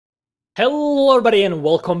Hello everybody and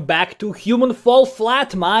welcome back to Human Fall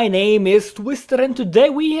Flat. My name is Twister and today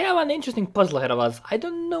we have an interesting puzzle ahead of us. I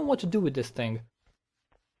don't know what to do with this thing.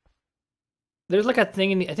 There's like a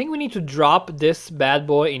thing I think we need to drop this bad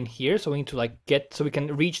boy in here, so we need to like so we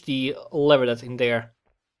can reach the lever that's in there.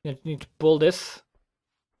 You need to pull this.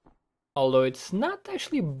 Although it's not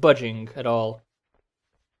actually budging at all.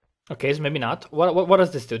 Okay, so maybe not. What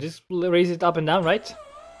does this do? This raise it up and down, right?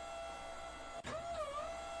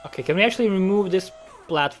 Okay, can we actually remove this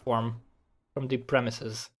platform from the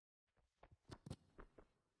premises?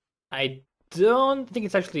 I don't think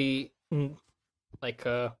it's actually like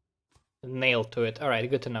a nail to it. Alright,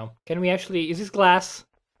 good to know. Can we actually... is this glass?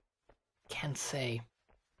 Can't say.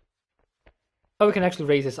 Oh, we can actually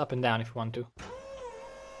raise this up and down if we want to.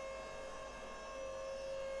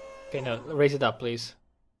 Okay, no, raise it up, please.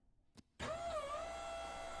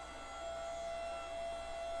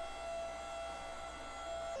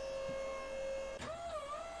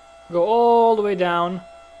 Go all the way down.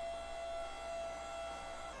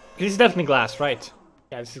 This is definitely glass, right?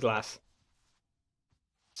 Yeah, this is glass.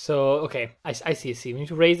 So, okay, I see. We need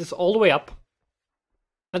to raise this all the way up.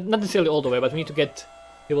 Not necessarily all the way, but we need to be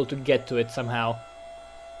able to get to it somehow.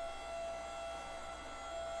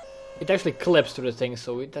 It actually clips to the thing,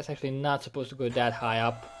 so that's actually not supposed to go that high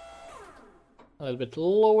up. A little bit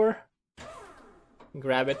lower.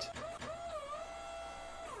 Grab it.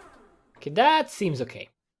 Okay, that seems okay.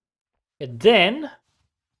 And then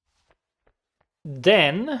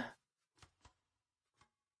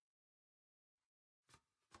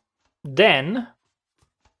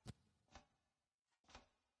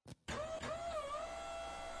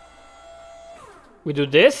we do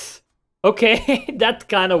this. Okay, that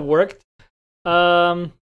kind of worked.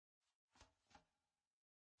 And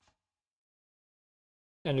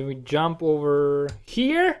we jump over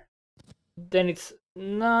here. Then it's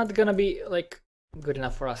not gonna be like good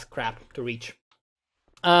enough for us crap to reach.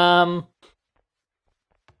 Okay,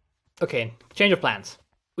 change of plans.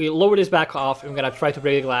 We lower this back off and we're gonna try to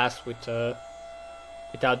break the glass with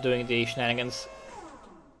without doing the shenanigans.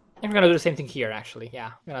 And we're gonna do the same thing here actually.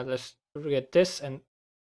 Yeah, we're gonna just get this and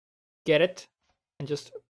get it and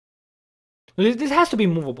just this has to be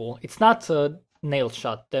movable. It's not nailed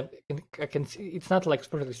shut. I can see it's not like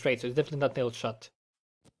perfectly straight, so it's definitely not nailed shut.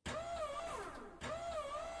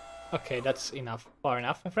 Okay, that's enough. Far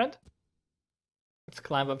enough, my friend. Let's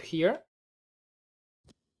climb up here.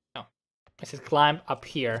 No. I said climb up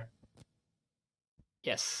here.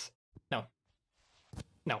 Yes. No.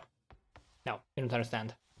 No. No. You don't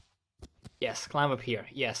understand. Yes, climb up here.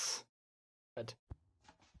 Yes. Good.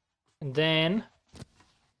 And then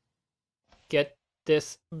get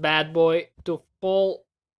this bad boy to fall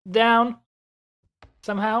down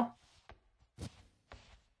somehow.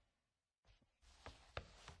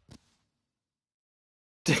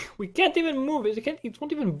 We can't even move it. It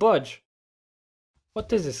won't even budge.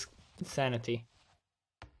 What is this insanity?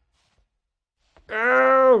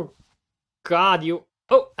 Oh God, you.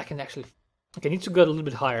 Oh, I can actually. Okay, I need to go a little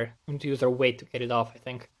bit higher. I need to use our weight to get it off, I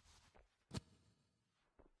think.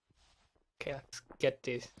 Okay, let's get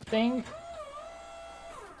this thing.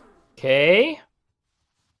 Okay.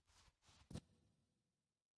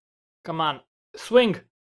 Come on, swing,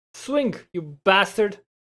 swing, you bastard.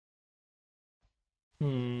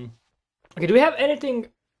 Okay, do we have anything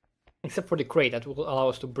except for the crate that will allow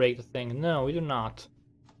us to break the thing? No, we do not.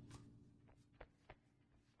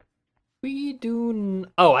 We do.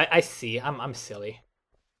 Oh, I see. I'm silly.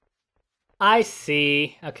 I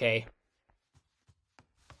see. Okay.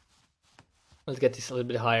 Let's get this a little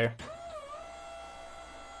bit higher.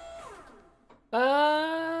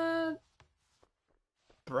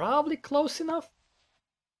 Probably close enough.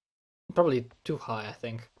 Probably too high, I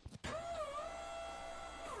think.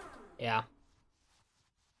 Yeah.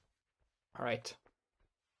 All right.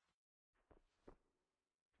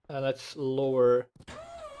 Let's lower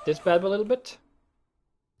this bad boy a little bit.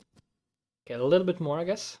 Okay, a little bit more, I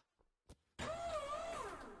guess.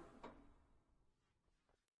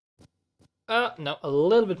 No, a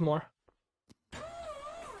little bit more.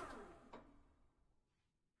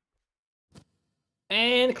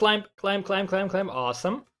 And climb.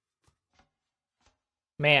 Awesome.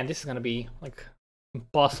 Man, this is gonna be like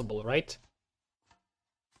impossible, right?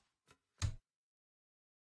 It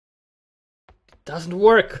doesn't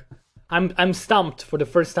work. I'm stumped for the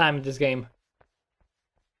first time in this game.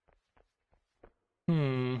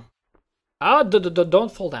 Oh, don't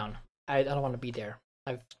fall down. I don't want to be there.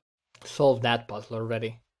 I've solved that puzzle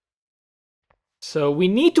already. So we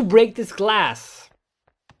need to break this glass.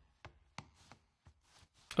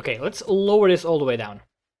 Okay, let's lower this all the way down.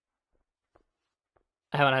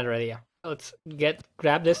 I have another idea. Let's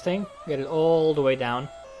grab this thing, get it all the way down,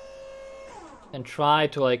 and try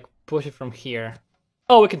to like push it from here.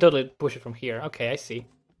 Oh, we can totally push it from here. Okay, I see.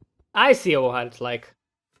 I see what it's like.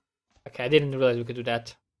 Okay, I didn't realize we could do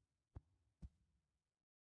that.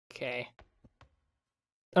 Okay.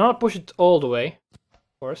 I don't want to push it all the way, of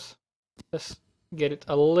course. Just get it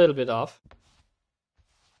a little bit off.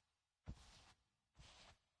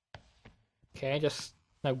 Okay, just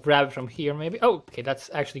now grab it from here maybe. Oh, okay, that's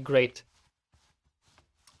actually great.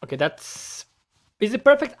 Okay, that's... Is it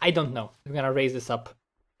perfect? I don't know. I'm gonna raise this up.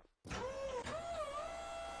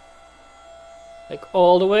 Like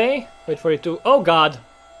all the way. Wait for it to... Oh god!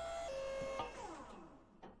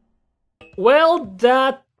 Well,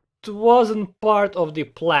 that wasn't part of the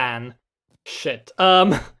plan. Shit.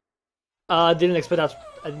 I didn't expect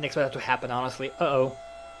that to happen, honestly. Uh-oh.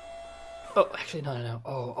 Oh, actually, no.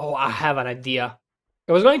 Oh, I have an idea.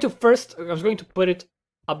 I was going to put it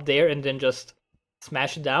up there and then just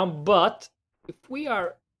smash it down, but if we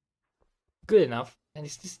are good enough, and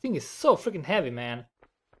this thing is so freaking heavy, man.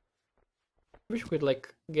 I wish we could,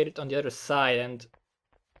 like, get it on the other side and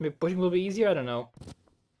maybe pushing will be easier, I don't know.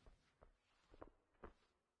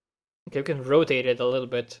 Okay, we can rotate it a little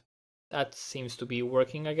bit. That seems to be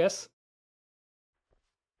working, I guess.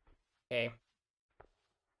 Okay.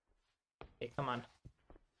 Okay, come on.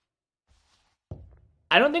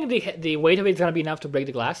 I don't think the weight of it is gonna be enough to break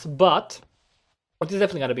the glass, but what is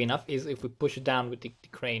definitely gonna be enough is if we push it down with the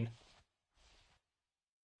crane.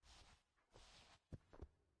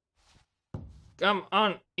 Come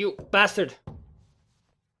on, you bastard!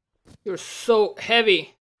 You're so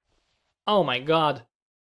heavy! Oh my god.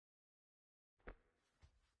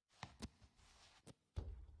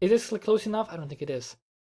 Is this like close enough? I don't think it is.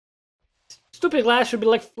 Stupid glass should be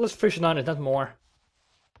like less friction on it, not more.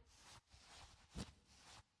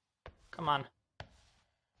 Come on.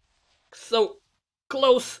 So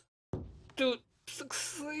close to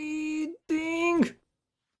succeeding.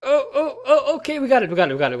 Oh, okay, we got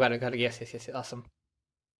it. Yes, awesome.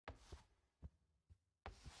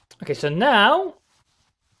 Okay, so now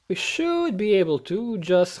we should be able to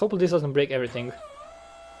just, hopefully this doesn't break everything.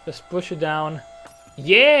 Just push it down.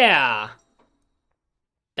 Yeah!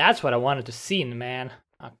 That's what I wanted to see, man.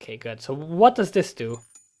 Okay, good. So what does this do?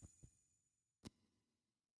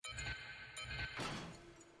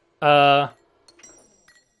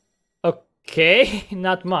 Okay,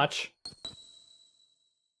 not much.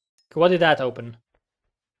 What did that open?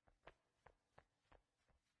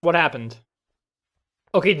 What happened?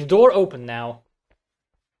 Okay, the door opened now.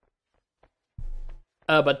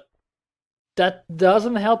 But that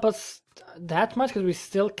doesn't help us that much because we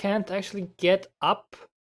still can't actually get up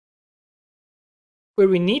where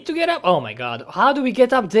we need to get up. Oh my god, how do we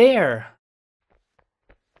get up there?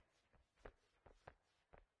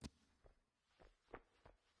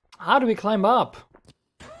 How do we climb up?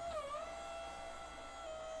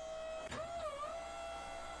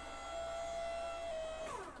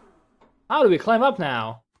 How do we climb up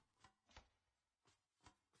now?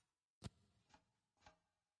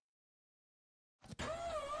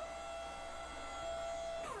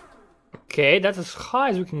 Okay, that's as high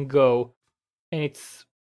as we can go. And it's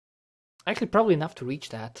actually probably enough to reach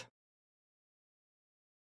that.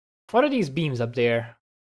 What are these beams up there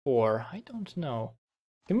for? I don't know.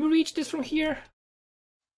 Can we reach this from here?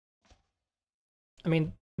 I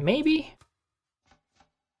mean, maybe?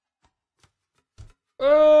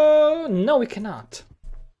 No, we cannot.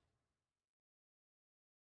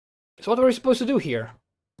 So what are we supposed to do here?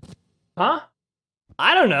 Huh?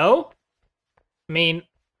 I don't know. I mean,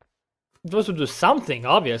 we're supposed to do something,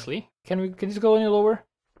 obviously. Can this go any lower?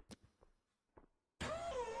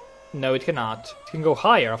 No, it cannot. It can go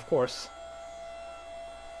higher, of course.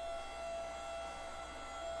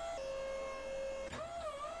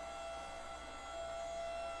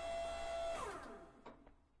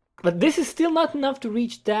 But this is still not enough to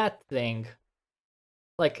reach that thing.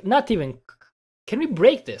 Like, not even... Can we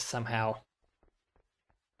break this somehow?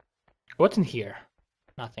 What's in here?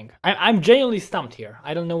 Nothing. I'm genuinely stumped here.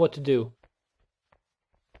 I don't know what to do.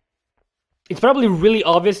 It's probably really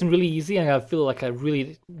obvious and really easy, and I feel like a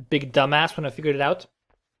really big dumbass when I figured it out.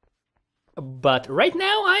 But right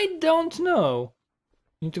now, I don't know.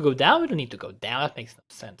 We need to go down? We don't need to go down. That makes no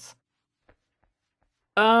sense.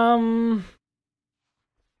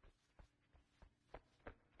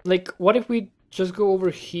 Like, what if we just go over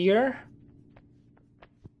here?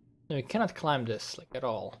 No, we cannot climb this, like, at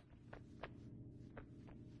all.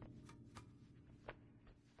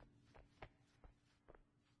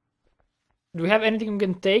 Do we have anything we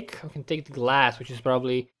can take? We can take the glass, which is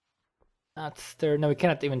probably... That's there. No, we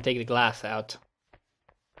cannot even take the glass out.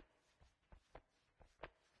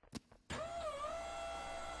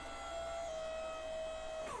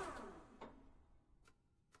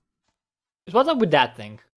 Just what's up with that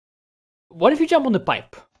thing? What if you jump on the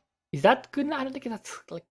pipe? Is that good? I don't think that's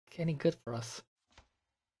like any good for us.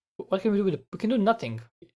 What can we do with it? We can do nothing.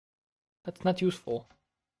 That's not useful.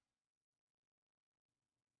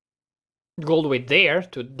 Go all the way there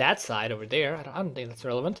to that side over there. I don't think that's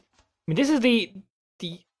relevant. I mean, this is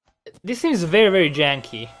this seems very, very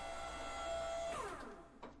janky.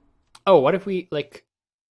 Oh, what if we like?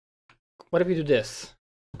 What if we do this?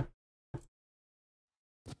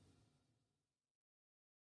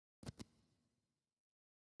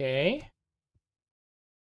 Okay.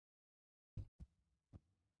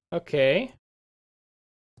 Okay.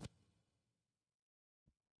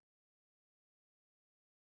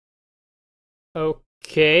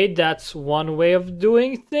 Okay, that's one way of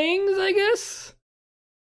doing things, I guess.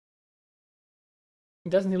 It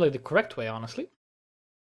doesn't seem like the correct way, honestly.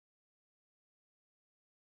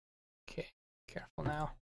 Okay, careful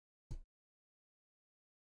now.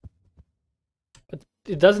 But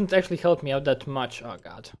it doesn't actually help me out that much. Oh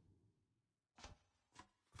god.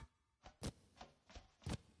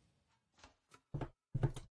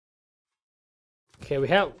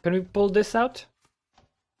 Okay, can we pull this out?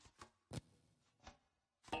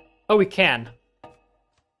 Oh, we can.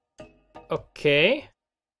 Okay.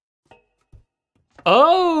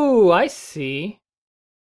 Oh, I see.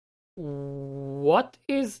 What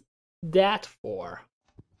is that for?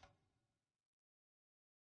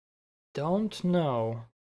 Don't know.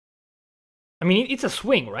 I mean, it's a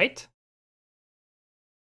swing, right?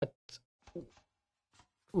 But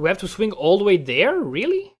we have to swing all the way there?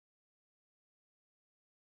 Really?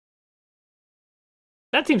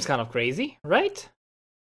 That seems kind of crazy, right?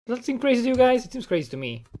 Does that seem crazy to you guys? It seems crazy to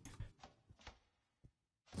me.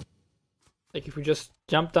 Like if we just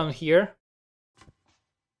jump down here.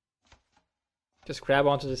 Just grab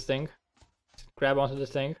onto this thing. Grab onto this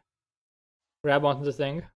thing. Grab onto the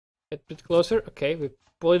thing. Get a bit closer. Okay, we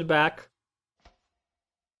pull it back.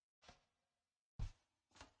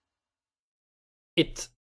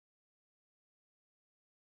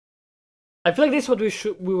 I feel like this is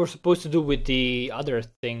what we were supposed to do with the other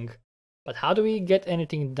thing. But how do we get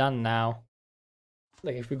anything done now?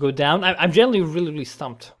 Like if we go down, I'm generally really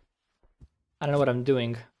stumped. I don't know what I'm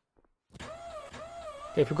doing.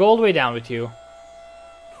 Okay, if we go all the way down with you.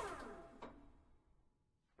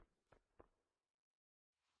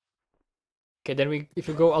 Okay, then if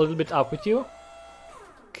we go a little bit up with you.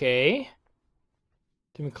 Okay.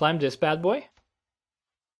 Then we climb this bad boy.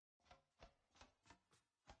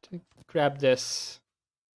 Grab this.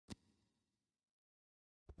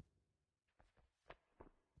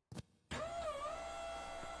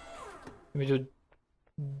 Let me do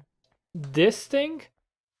this thing.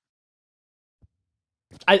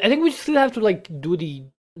 I think we still have to like do the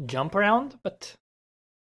jump around, but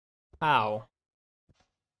how?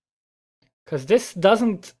 Because this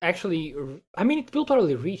doesn't actually. I mean, it will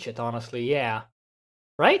probably reach it, honestly. Yeah,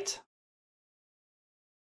 right?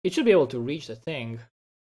 It should be able to reach the thing.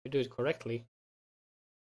 If you do it correctly.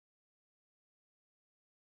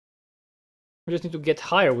 We just need to get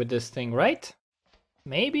higher with this thing, right?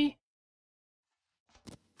 Maybe?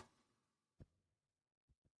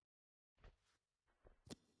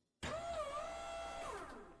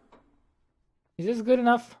 Is this good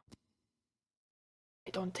enough? I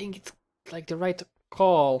don't think it's like the right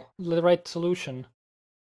call, the right solution.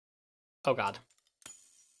 Oh god.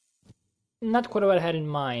 Not quite what I had in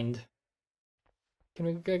mind. Can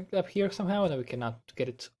we get up here somehow? No, we cannot get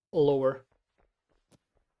it lower.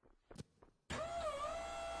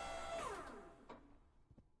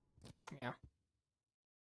 Yeah.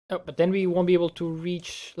 Oh, but then we won't be able to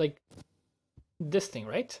reach, like, this thing,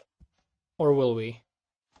 right? Or will we?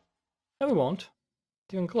 No, we won't.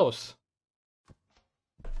 It's even close.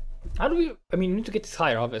 How do we... I mean, we need to get this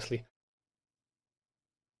higher, obviously.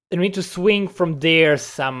 And we need to swing from there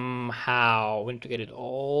somehow. We need to get it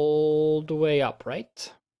all the way up,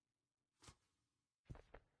 right?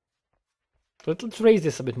 Let's raise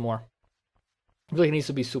this a bit more. I feel like it needs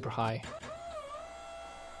to be super high.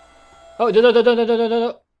 Oh,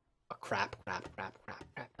 no. Oh, crap. Not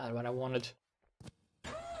what I wanted.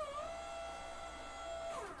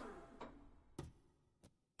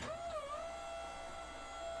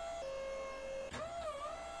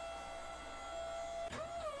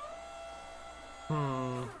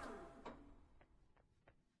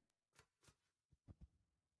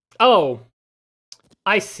 Oh,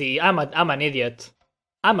 I see. I'm an idiot.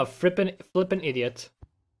 I'm a flippin' idiot.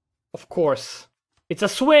 Of course. It's a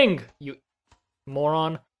swing, you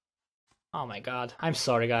moron. Oh my god. I'm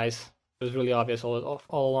sorry, guys. It was really obvious all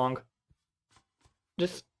along.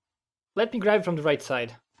 Just let me grab it from the right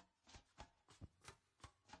side.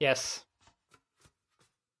 Yes.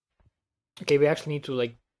 Okay, we actually need to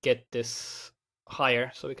like get this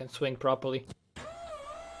higher so we can swing properly.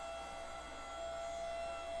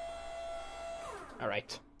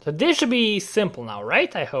 Alright. So this should be simple now,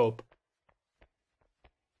 right? I hope.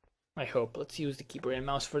 Let's use the keyboard and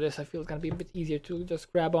mouse for this. I feel it's gonna be a bit easier to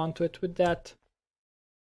just grab onto it with that.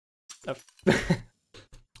 Of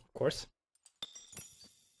course.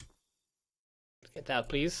 Get out,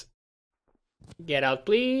 please. Get out,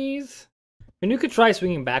 please. And you could try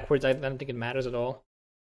swinging backwards. I don't think it matters at all.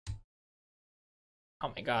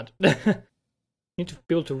 Oh my god. Need to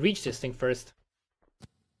be able to reach this thing first.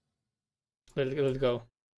 Let it go.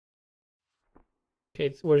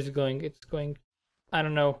 Okay, where is it going? It's going... I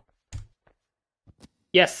don't know.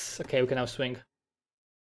 Yes! Okay, we can now swing.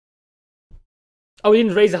 Oh, we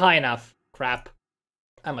didn't raise it high enough. Crap.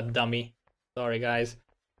 I'm a dummy. Sorry, guys.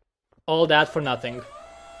 All that for nothing.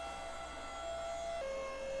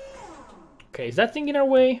 Okay, is that thing in our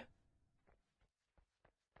way?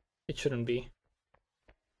 It shouldn't be.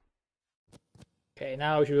 Okay,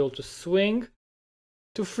 now we should be able to swing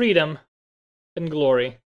to freedom and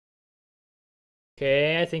glory.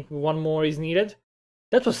 Okay, I think one more is needed.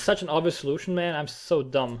 That was such an obvious solution, man. I'm so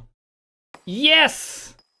dumb.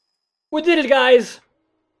 Yes! We did it, guys!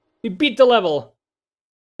 We beat the level.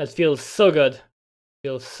 That feels so good.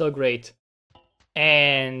 Feels so great.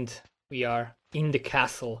 And we are in the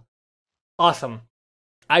castle. Awesome.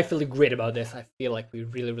 I feel great about this. I feel like we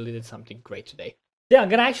really did something great today. Yeah, I'm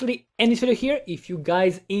gonna actually end this video here. If you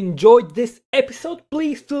guys enjoyed this episode,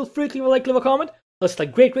 please feel free to leave a like, leave a comment. That's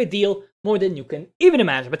like great deal. More than you can even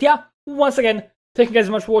imagine. But yeah, once again, thank you guys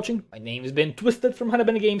so much for watching. My name has been Twisted from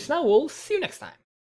HunterBenny Games. Now we'll see you next time.